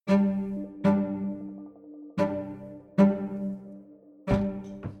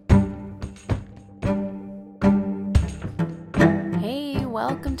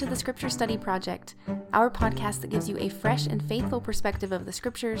welcome to the Scripture Study Project, our podcast that gives you a fresh and faithful perspective of the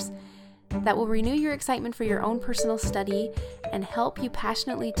Scriptures that will renew your excitement for your own personal study and help you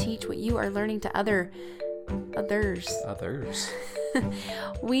passionately teach what you are learning to others.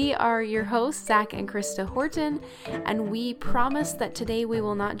 We are your hosts, Zach and Krista Horton, and we promise that today we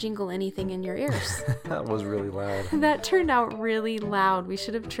will not jingle anything in your ears. That was really loud. That turned out really loud. We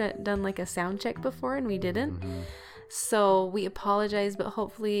should have done like a sound check before, and we didn't. Mm-hmm. So we apologize, but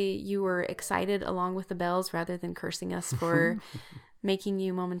hopefully you were excited along with the bells rather than cursing us for making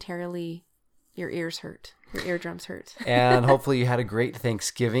you momentarily, your eardrums hurt. And hopefully you had a great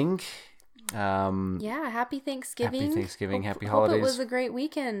Thanksgiving. Happy Thanksgiving. Happy Thanksgiving. Happy holidays. Hope it was a great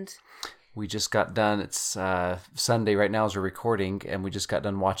weekend. We just got done. It's Sunday right now as we're recording, and we just got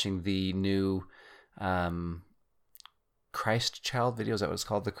done watching the new Christ Child video. Is that what it's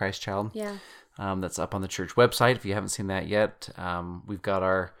called? The Christ Child? Yeah. That's up on the church website. If you haven't seen that yet, we've got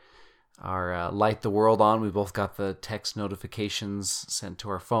our Light the World on. We both got the text notifications sent to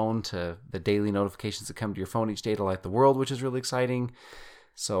our phone, to the daily notifications that come to your phone each day to Light the World, which is really exciting.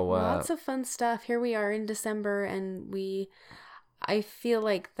 So lots of fun stuff. Here we are in December, and I feel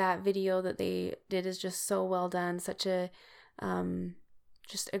like that video that they did is just so well done. Such a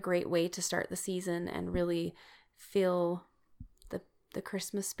just a great way to start the season and really feel the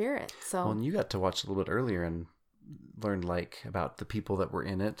Christmas spirit. So, well, and you got to watch a little bit earlier and learn about the people that were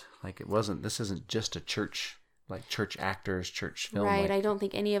in it. This isn't just a church actors, church film. Right. I don't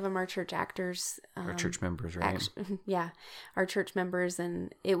think any of them are church actors. Or church members, right? Our church members.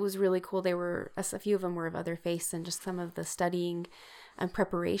 And it was really cool. A few of them were of other faiths, and just some of the studying and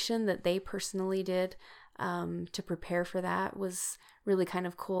preparation that they personally did to prepare for that was really kind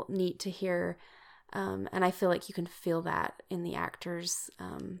of cool, neat to hear. And I feel like you can feel that in the actors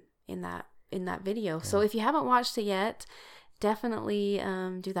in that video. Yeah. So if you haven't watched it yet, definitely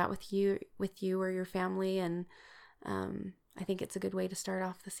do that with you or your family, and I think it's a good way to start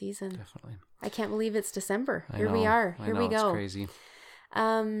off the season. Definitely. I can't believe it's December. We are. Here we go. It's crazy.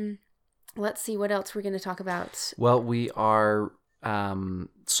 Let's see what else we're going to talk about. Well, we are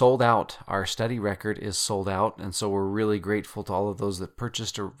sold out. Our study record is sold out, and so we're really grateful to all of those that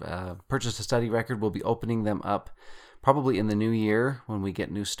purchased a study record. We'll be opening them up probably in the new year when we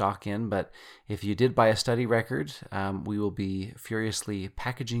get new stock in. But if you did buy a study record, we will be furiously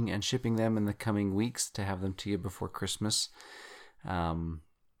packaging and shipping them in the coming weeks to have them to you before Christmas.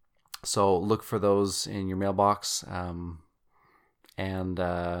 So look for those in your mailbox, and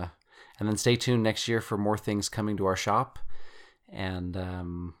then stay tuned next year for more things coming to our shop. And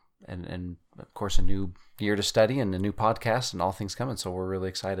of course a new year to study and a new podcast and all things coming. So we're really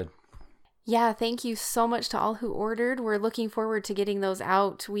excited. Yeah, thank you so much to all who ordered. We're looking forward to getting those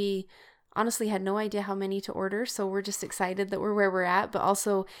out. We honestly had no idea how many to order, so we're just excited that we're where we're at, but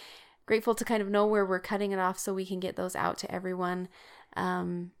also grateful to kind of know where we're cutting it off so we can get those out to everyone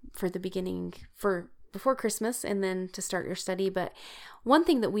before Christmas and then to start your study. But one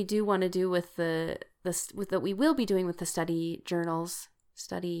thing that we do want to do with that we will be doing with the study journals,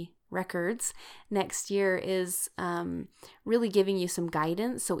 study records next year is really giving you some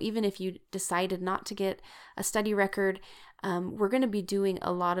guidance. So even if you decided not to get a study record, we're going to be doing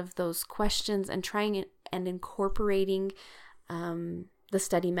a lot of those questions and trying and incorporating the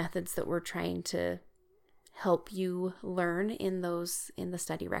study methods that we're trying to help you learn in the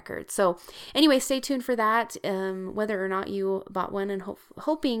study record. So anyway, stay tuned for that, whether or not you bought one, and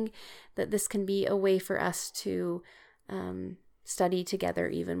hoping that this can be a way for us to study together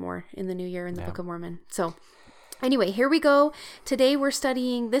even more in the new year in the Book of Mormon. So anyway, here we go. Today we're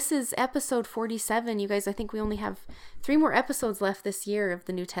studying, this is episode 47. You guys, I think we only have 3 more episodes left this year of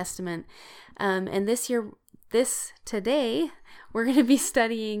the New Testament. And today, we're going to be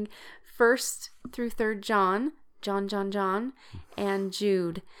studying 1st through 3rd John, and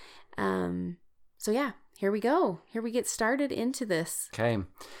Jude. So yeah, here we go. Here we get started into this. Okay.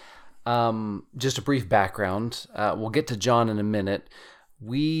 Just a brief background. We'll get to John in a minute.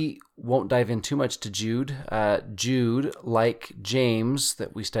 We won't dive in too much to Jude. Jude, like James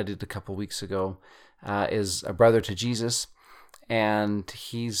that we studied a couple weeks ago, is a brother to Jesus, and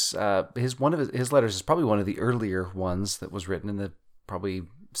he's one of his letters is probably one of the earlier ones that was written in the probably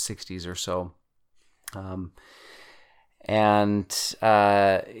 60s or so. And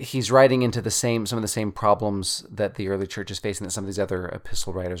he's writing into some of the same problems that the early church is facing, that some of these other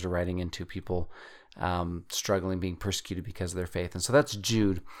epistle writers are writing into, people struggling, being persecuted because of their faith. And so that's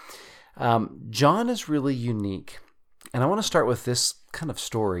Jude. John is really unique. And I want to start with this kind of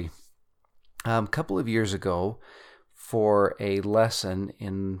story. A couple of years ago, for a lesson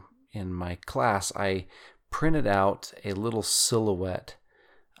in my class, I printed out a little silhouette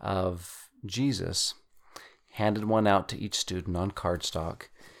of Jesus, handed one out to each student on cardstock.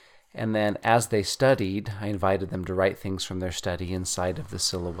 And then as they studied, I invited them to write things from their study inside of the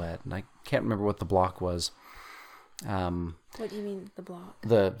silhouette. And I can't remember what the block was. What do you mean, the block?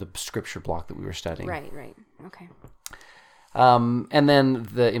 The scripture block that we were studying. Right. Okay. And then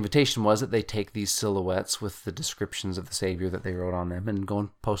the invitation was that they take these silhouettes with the descriptions of the Savior that they wrote on them and go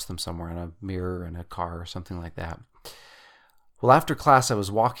and post them somewhere in a mirror in a car or something like that. Well, after class, I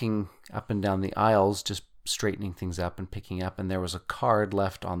was walking up and down the aisles, just straightening things up and picking up, and there was a card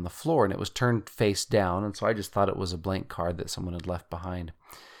left on the floor, and it was turned face down, and so I just thought it was a blank card that someone had left behind.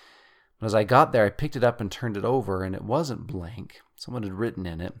 But as I got there, I picked it up and turned it over, and it wasn't blank. Someone had written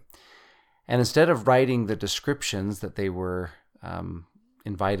in it. And instead of writing the descriptions that they were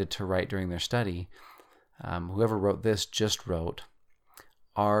invited to write during their study, whoever wrote this just wrote,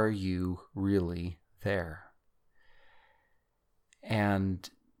 "Are you really there?" And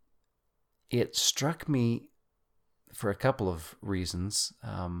it struck me for a couple of reasons.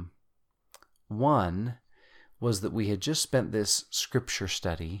 One was that we had just spent this scripture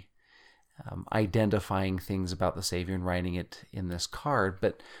study identifying things about the Savior and writing it in this card,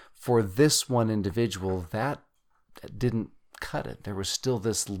 but for this one individual, that didn't cut it. There was still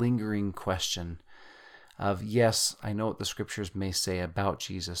this lingering question of, yes, I know what the scriptures may say about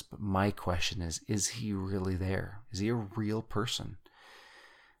Jesus, but my question is he really there? Is he a real person?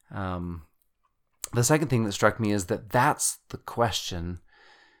 The second thing that struck me is that that's the question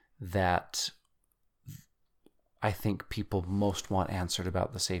that I think people most want answered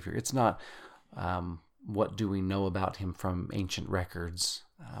about the Savior. It's not what do we know about him from ancient records.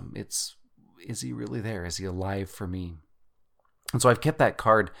 It's, is he really there? Is he alive for me? And so I've kept that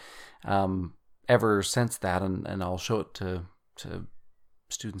card ever since that, and I'll show it to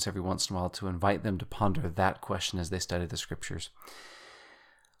students every once in a while to invite them to ponder that question as they study the scriptures.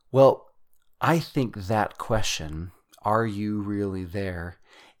 Well, I think that question, are you really there,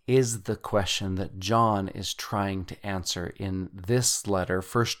 is the question that John is trying to answer in this letter,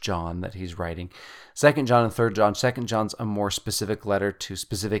 1 John, that he's writing. 2 John and 3 John. 2 John's a more specific letter to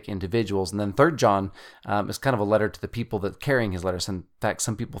specific individuals. And then 3 John is kind of a letter to the people that carrying his letters. In fact,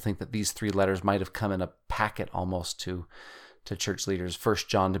 some people think that these three letters might have come in a packet almost to church leaders. 1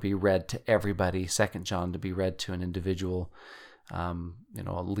 John to be read to everybody. 2 John to be read to an individual, a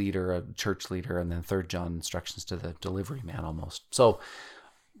leader, a church leader. And then 3 John instructions to the delivery man almost. So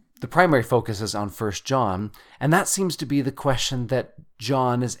the primary focus is on 1 John, and that seems to be the question that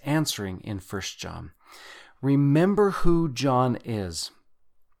John is answering in 1 John. Remember who John is.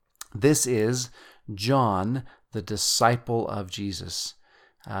 This is John, the disciple of Jesus,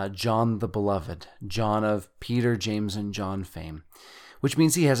 John the beloved, John of Peter, James, and John fame, which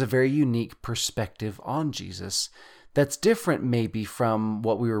means he has a very unique perspective on Jesus that's different maybe from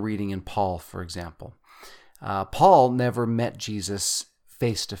what we were reading in Paul, for example. Paul never met Jesus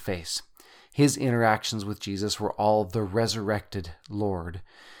face to face. His interactions with Jesus were all the resurrected Lord,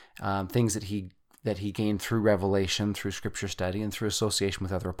 things that he gained through revelation, through scripture study, and through association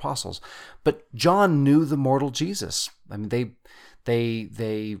with other apostles. But John knew the mortal Jesus. I mean,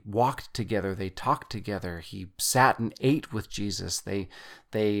 they walked together, they talked together. He sat and ate with Jesus. They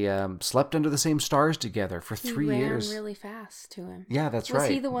slept under the same stars together for 3 years. He ran really fast to him. Yeah, that's right. Was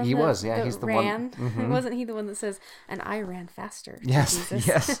he the one he's the ran? one. Mm-hmm. Wasn't he the one that says, "And I ran faster"? Yes,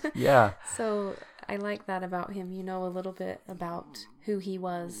 yes, yeah. So I like that about him. You know a little bit about who he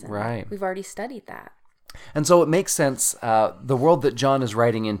was. And right. We've already studied that. And so it makes sense. The world that John is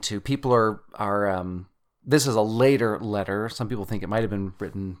writing into, people are this is a later letter. Some people think it might have been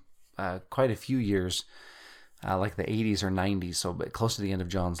written quite a few years, like the 80s or 90s, so but close to the end of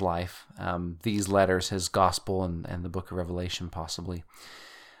John's life. These letters, his gospel and the book of Revelation possibly.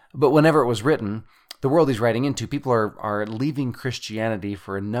 But whenever it was written, the world he's writing into, people are leaving Christianity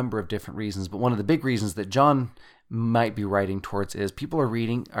for a number of different reasons. But one of the big reasons that John might be writing towards is people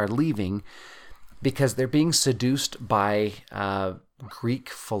are leaving because they're being seduced by Greek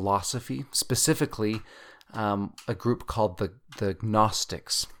philosophy, specifically a group called the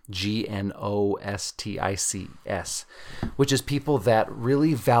Gnostics, Gnostics, which is people that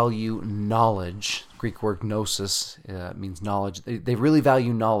really value knowledge. Greek word gnosis means knowledge. They really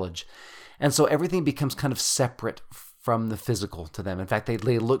value knowledge. And so everything becomes kind of separate from the physical to them. In fact, they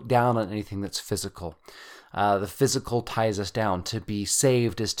look down on anything that's physical. The physical ties us down. To be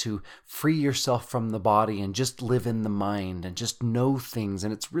saved is to free yourself from the body and just live in the mind and just know things.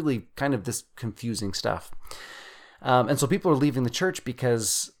 And it's really kind of this confusing stuff. And so people are leaving the church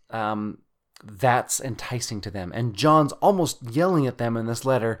because that's enticing to them. And John's almost yelling at them in this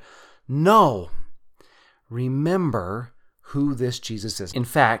letter, no, remember who this Jesus is. In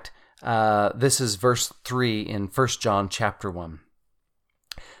fact, this is verse 3 in 1 John chapter 1.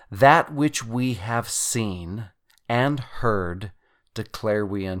 That which we have seen and heard declare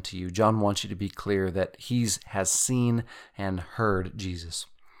we unto you. John wants you to be clear that he has seen and heard Jesus.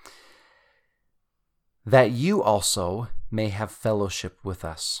 That you also may have fellowship with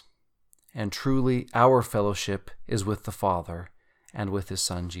us. And truly our fellowship is with the Father and with his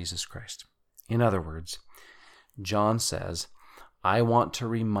Son, Jesus Christ. In other words, John says, I want to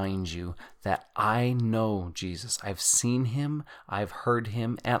remind you that I know Jesus. I've seen him, I've heard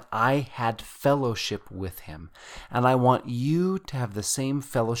him, and I had fellowship with him. And I want you to have the same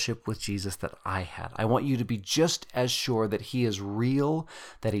fellowship with Jesus that I had. I want you to be just as sure that he is real,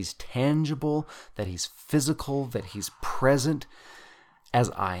 that he's tangible, that he's physical, that he's present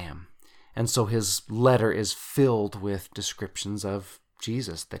as I am. And so his letter is filled with descriptions of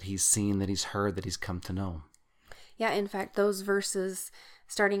Jesus, that he's seen, that he's heard, that he's come to know. Yeah, in fact, those verses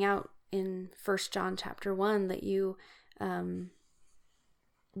starting out in 1 John chapter 1 that you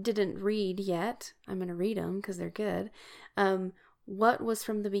didn't read yet, I'm going to read them because they're good. What was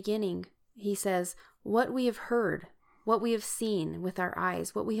from the beginning? He says, what we have heard, what we have seen with our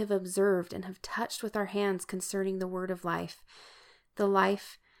eyes, what we have observed and have touched with our hands concerning the word of life.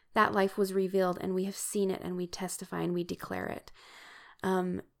 That life was revealed, and we have seen it, and we testify, and we declare it.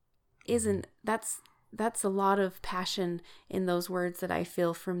 That's a lot of passion in those words that I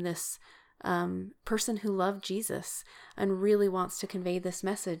feel from this person who loved Jesus and really wants to convey this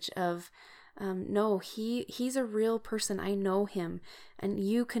message of, no, he's a real person. I know him, and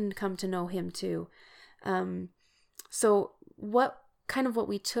you can come to know him too. So what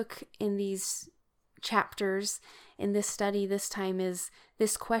we took in these chapters in this study this time is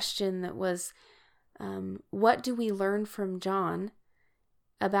this question that was, what do we learn from John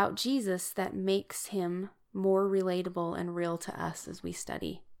about Jesus that makes him more relatable and real to us as we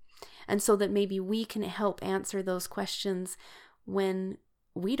study? And so that maybe we can help answer those questions when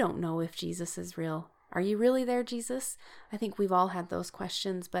we don't know if Jesus is real. Are you really there, Jesus? I think we've all had those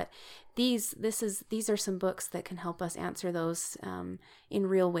questions, but these are some books that can help us answer those in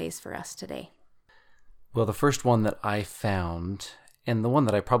real ways for us today. Well, the first one that I found, and the one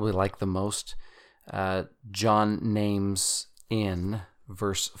that I probably like the most, John names in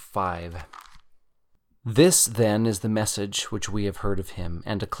verse 5. This then is the message which we have heard of him,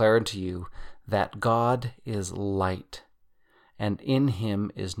 and declare unto you, that God is light, and in him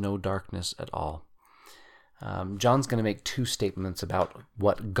is no darkness at all. John's going to make two statements about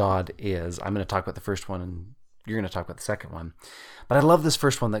what God is. I'm going to talk about the first one, and you're going to talk about the second one. But I love this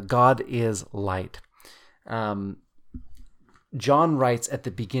first one, that God is light. John writes at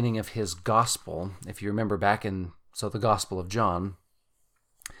the beginning of his gospel, if you remember back in the Gospel of John,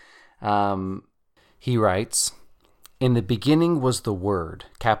 he writes, in the beginning was the Word,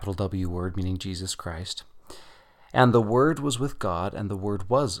 capital W Word, meaning Jesus Christ, and the Word was with God, and the Word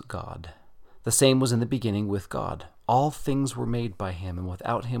was God. The same was in the beginning with God. All things were made by him, and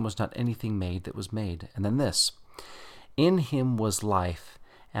without him was not anything made that was made. And then this, in him was life,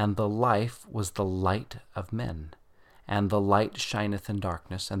 and the life was the light of men. And the light shineth in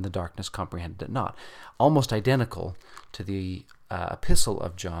darkness, and the darkness comprehended it not. Almost identical to the epistle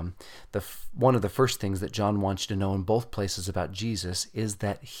of John. One of the first things that John wants you to know in both places about Jesus is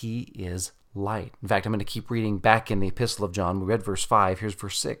that he is light. In fact, I'm going to keep reading back in the epistle of John. We read verse 5. Here's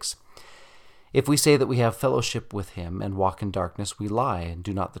verse 6. If we say that we have fellowship with him and walk in darkness, we lie and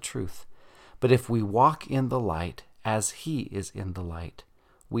do not the truth. But if we walk in the light, as he is in the light,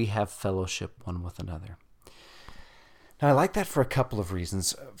 we have fellowship one with another. Now, I like that for a couple of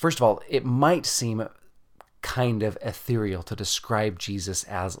reasons. First of all, it might seem kind of ethereal to describe Jesus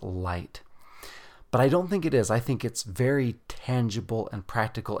as light. But I don't think it is. I think it's very tangible and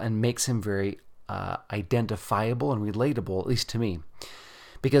practical and makes him very identifiable and relatable, at least to me.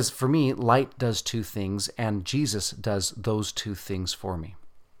 Because for me, light does two things, and Jesus does those two things for me.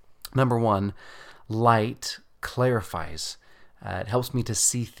 Number one, light clarifies. It helps me to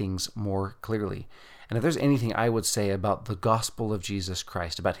see things more clearly. And if there's anything I would say about the gospel of Jesus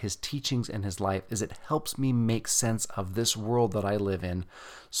Christ, about his teachings and his life, is it helps me make sense of this world that I live in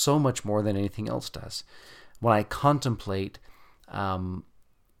so much more than anything else does. When I contemplate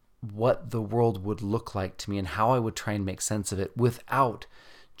what the world would look like to me and how I would try and make sense of it without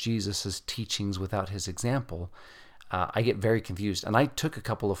Jesus' teachings, without his example, I get very confused. And I took a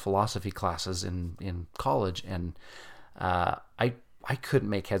couple of philosophy classes in college, and I couldn't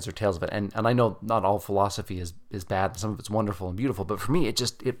make heads or tails of it. And I know not all philosophy is bad. Some of it's wonderful and beautiful. But for me,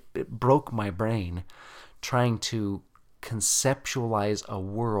 it broke my brain trying to conceptualize a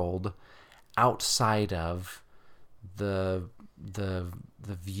world outside of the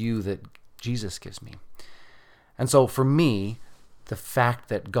view that Jesus gives me. And so for me, the fact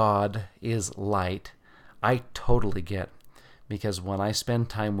that God is light, I totally get. Because when I spend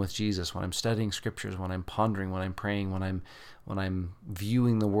time with Jesus, when I'm studying scriptures, when I'm pondering, when I'm praying, when I'm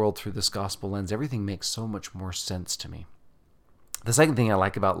viewing the world through this gospel lens, everything makes so much more sense to me. The second thing I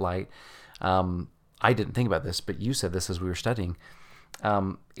like about light, I didn't think about this, but you said this as we were studying,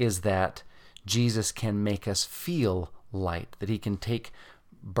 is that Jesus can make us feel light, that he can take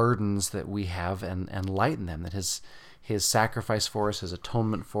burdens that we have and lighten them, that his sacrifice for us, his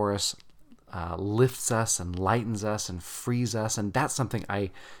atonement for us, lifts us and lightens us and frees us. And that's something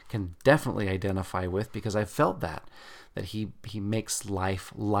I can definitely identify with, because I felt that he makes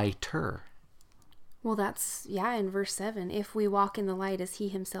life lighter. Well, that's, in verse 7. If we walk in the light as he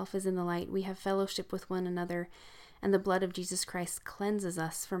himself is in the light, we have fellowship with one another, and the blood of Jesus Christ cleanses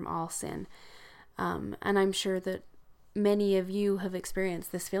us from all sin. And I'm sure that many of you have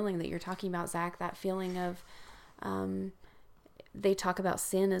experienced this feeling that you're talking about, Zach, that feeling of, they talk about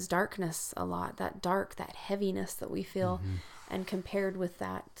sin as darkness a lot, that heaviness that we feel, and compared with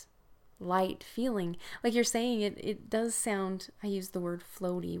that light feeling. Like you're saying, it does sound, I use the word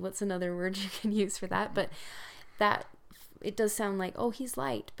floaty. What's another word you can use for that? But that, it does sound like, oh, he's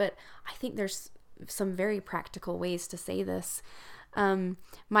light. But I think there's some very practical ways to say this.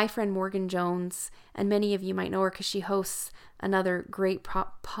 My friend Morgan Jones, and many of you might know her because she hosts another great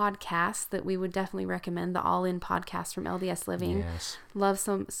podcast that we would definitely recommend, the All In podcast from LDS Living. Yes. Love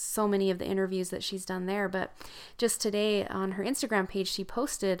so many of the interviews that she's done there. But just today on her Instagram page, she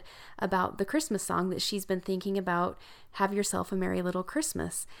posted about the Christmas song that she's been thinking about, Have Yourself a Merry Little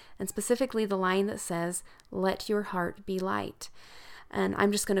Christmas, and specifically the line that says, "Let your heart be light." And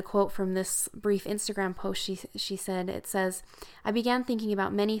I'm just going to quote from this brief Instagram post. She said, it says, "I began thinking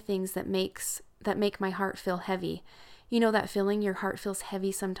about many things that make my heart feel heavy. You know that feeling, your heart feels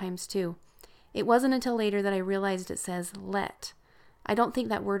heavy sometimes too. It wasn't until later that I realized it says let. I don't think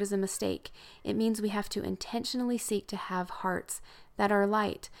that word is a mistake. It means we have to intentionally seek to have hearts that are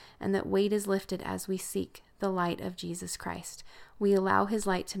light, and that weight is lifted as we seek the light of Jesus Christ. We allow his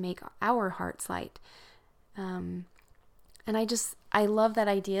light to make our hearts light." And I love that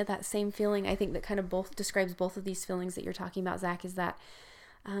idea, that same feeling. I think that kind of both describes both of these feelings that you're talking about, Zach, is that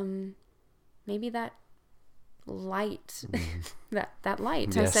maybe that light, that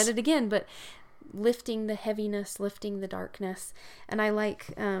light. Yes. I said it again, but lifting the heaviness, lifting the darkness. And I like,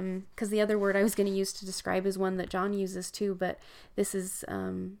 because the other word I was going to use to describe is one that John uses too, but this is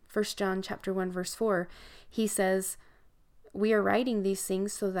 1 John chapter 1, verse 4. He says, "We are writing these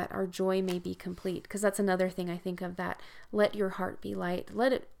things so that our joy may be complete." Because that's another thing I think of, that let your heart be light.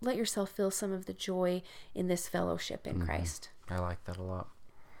 Let yourself feel some of the joy in this fellowship in Christ. I like that a lot.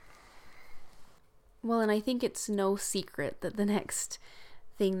 Well, and I think it's no secret that the next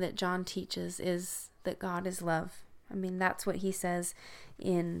thing that John teaches is that God is love. I mean, that's what he says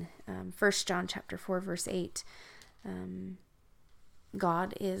in 1 John chapter 4, verse 8.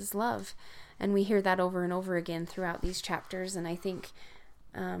 God is love. And we hear that over and over again throughout these chapters. And I think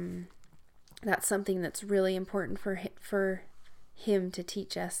that's something that's really important for him to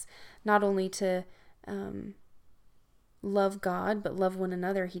teach us, not only to love God, but love one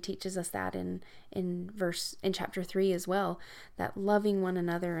another. He teaches us that in chapter 3 as well, that loving one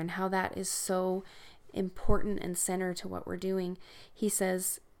another and how that is so important and center to what we're doing. He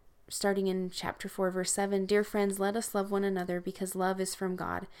says, starting in chapter 4, verse 7, "Dear friends, let us love one another, because love is from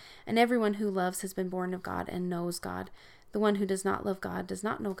God. And everyone who loves has been born of God and knows God. The one who does not love God does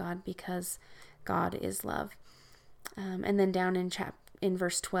not know God, because God is love." And then down in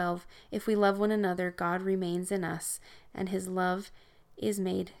verse 12, "If we love one another, God remains in us, and his love is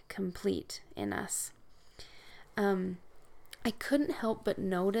made complete in us." I couldn't help but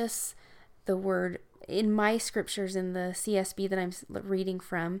notice the word in my scriptures, in the CSB that I'm reading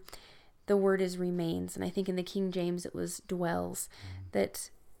from, the word is remains. And I think in the King James it was dwells. That,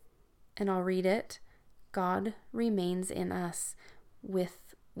 and I'll read it, "God remains in us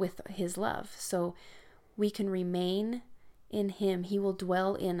with his love." So we can remain in him. He will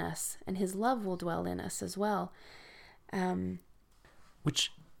dwell in us, and his love will dwell in us as well.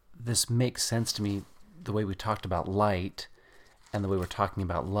 Which, this makes sense to me, the way we talked about light and the way we're talking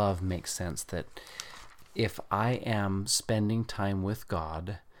about love makes sense, that if I am spending time with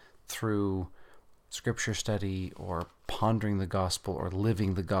God through scripture study or pondering the gospel or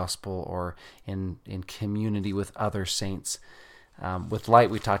living the gospel or in community with other saints, with light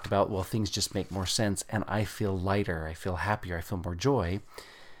we talked about, well, things just make more sense and I feel lighter, I feel happier, I feel more joy.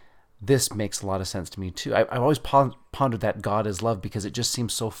 this makes a lot of sense to me too. I've always pondered that God is love because it just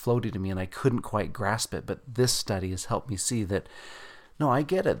seems so floaty to me and I couldn't quite grasp it. But this study has helped me see that, no, I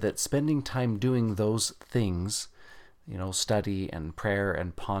get it, that spending time doing those things, study and prayer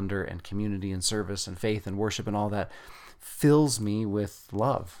and ponder and community and service and faith and worship and all that, fills me with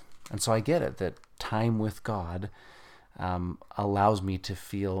love. And so I get it, that time with God allows me to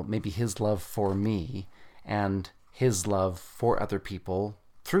feel maybe his love for me and his love for other people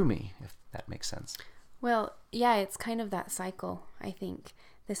through me, if that makes sense. Well, yeah, it's kind of that cycle, I think.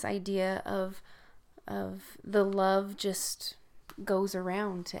 This idea of the love just goes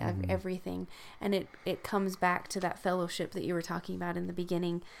around to everything. And it comes back to that fellowship that you were talking about in the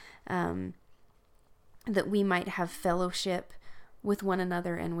beginning, that we might have fellowship with one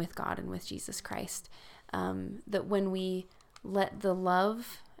another and with God and with Jesus Christ. That when we let the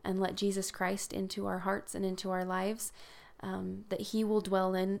love and let Jesus Christ into our hearts and into our lives, that he will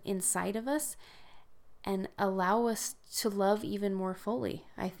dwell inside of us and allow us to love even more fully,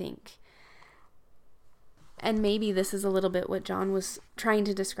 I think. And maybe this is a little bit what John was trying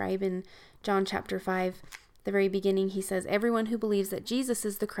to describe in John chapter 5. The very beginning, he says, "Everyone who believes that Jesus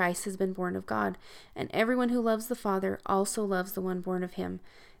is the Christ has been born of God, and everyone who loves the Father also loves the one born of him.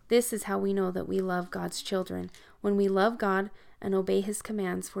 This is how we know that we love God's children, when we love God and obey his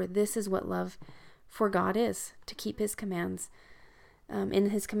commands, for this is what love for God is, to keep his commands.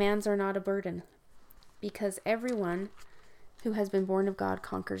 And his commands are not a burden, because everyone who has been born of God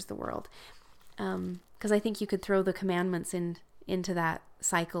conquers the world." Because I think you could throw the commandments into that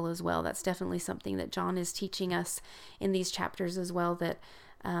cycle as well. That's definitely something that John is teaching us in these chapters as well, that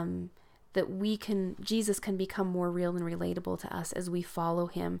Jesus can become more real and relatable to us as we follow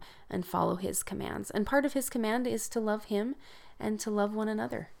him and follow his commands. And part of his command is to love him and to love one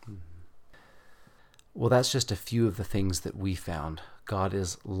another. Well, that's just a few of the things that we found. God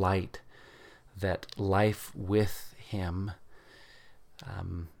is light, that life with him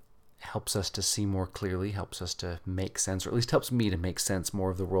helps us to see more clearly, helps us to make sense, or at least helps me to make sense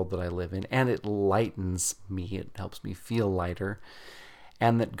more of the world that I live in. And it lightens me. It helps me feel lighter.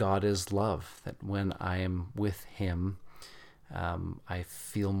 And that God is love, that when I am with him, I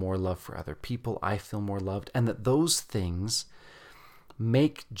feel more love for other people. I feel more loved. And that those things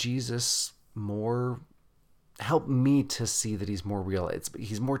make Jesus help me to see that he's more real.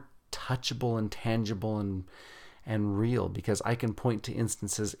 He's more touchable and tangible and real, because I can point to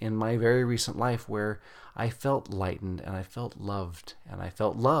instances in my very recent life where I felt lightened and I felt loved and I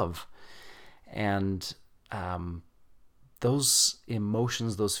felt love. And those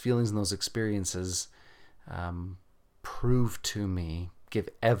emotions, those feelings, and those experiences prove to me, give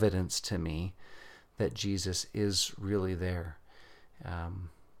evidence to me that Jesus is really there,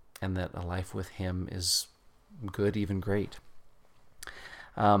 and that a life with him is good, even great.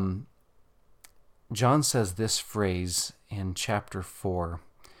 John says this phrase in chapter 4.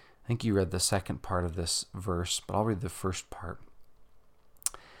 I think you read the second part of this verse, but I'll read the first part.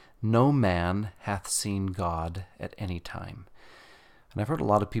 "No man hath seen God at any time." And I've heard a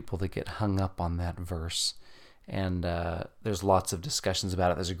lot of people that get hung up on that verse, and there's lots of discussions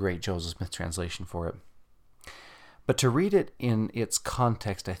about it. There's a great Joseph Smith translation for it. But to read it in its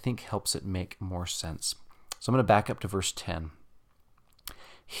context, I think helps it make more sense. So I'm going to back up to verse 10.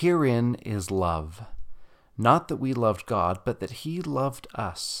 "Herein is love, not that we loved God, but that he loved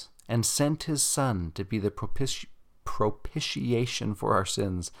us, and sent his Son to be the propitiation for our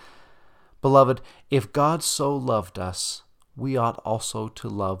sins. Beloved, if God so loved us, we ought also to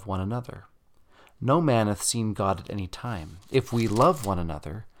love one another. No man hath seen God at any time. If we love one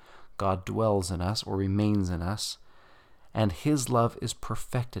another, God dwells in us," or remains in us, "and his love is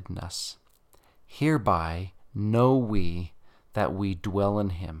perfected in us. Hereby know we that we dwell in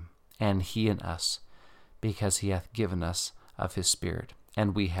him, and he in us, because he hath given us of his Spirit.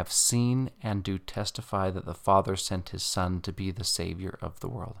 And we have seen and do testify that the Father sent his Son to be the Savior of the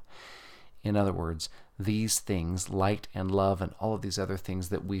world." In other words, these things, light and love and all of these other things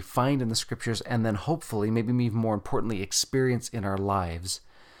that we find in the scriptures, and then hopefully, maybe even more importantly, experience in our lives,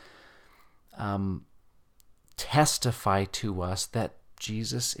 testify to us that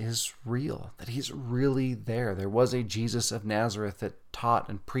Jesus is real, that he's really there. There was a Jesus of Nazareth that taught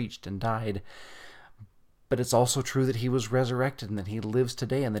and preached and died, but it's also true that he was resurrected and that he lives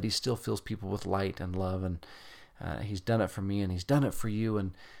today and that he still fills people with light and love, and he's done it for me and he's done it for you,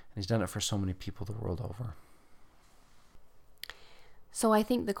 and he's done it for so many people the world over. So I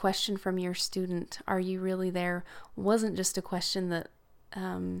think the question from your student, "Are you really there?" wasn't just a question that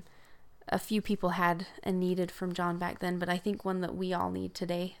a few people had and needed from John back then, but I think one that we all need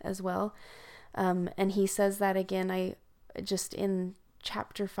today as well. And he says that again, just in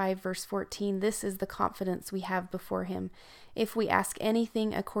chapter 5, verse 14, this is the confidence we have before him. If we ask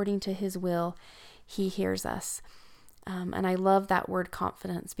anything according to his will, he hears us. And I love that word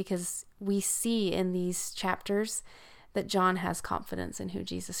confidence, because we see in these chapters that John has confidence in who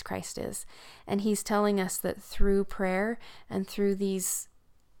Jesus Christ is. And he's telling us that through prayer and through these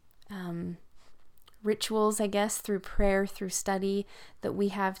rituals, I guess, through prayer, through study that we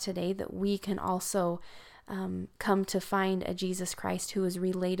have today, that we can also come to find a Jesus Christ who is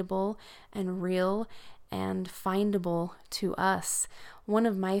relatable and real and findable to us. One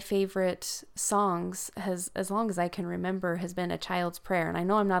of my favorite songs, as long as I can remember, has been A Child's Prayer. And I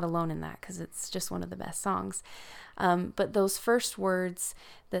know I'm not alone in that, because it's just one of the best songs. But those first words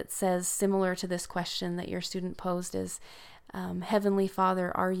that says, similar to this question that your student posed, is, Heavenly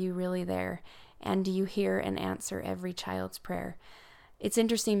Father, are you really there? And do you hear and answer every child's prayer? It's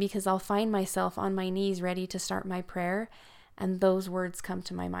interesting because I'll find myself on my knees ready to start my prayer, and those words come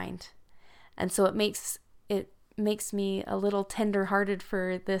to my mind. And so it makes me a little tender-hearted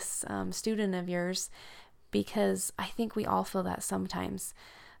for this student of yours, because I think we all feel that sometimes.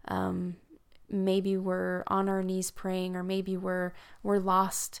 Maybe we're on our knees praying, or maybe we're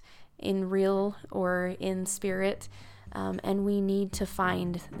lost in real or in spirit, and we need to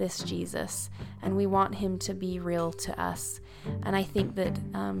find this Jesus, and we want him to be real to us. And I think that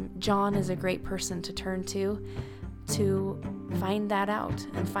John is a great person to turn to find that out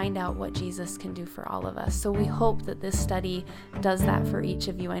and find out what Jesus can do for all of us. So we hope that this study does that for each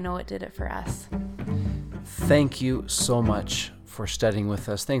of you. I know it did it for us. Thank you so much for studying with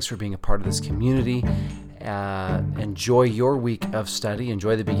us. Thanks for being a part of this community. Enjoy your week of study.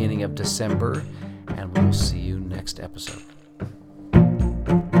 Enjoy the beginning of December, and we'll see you next episode.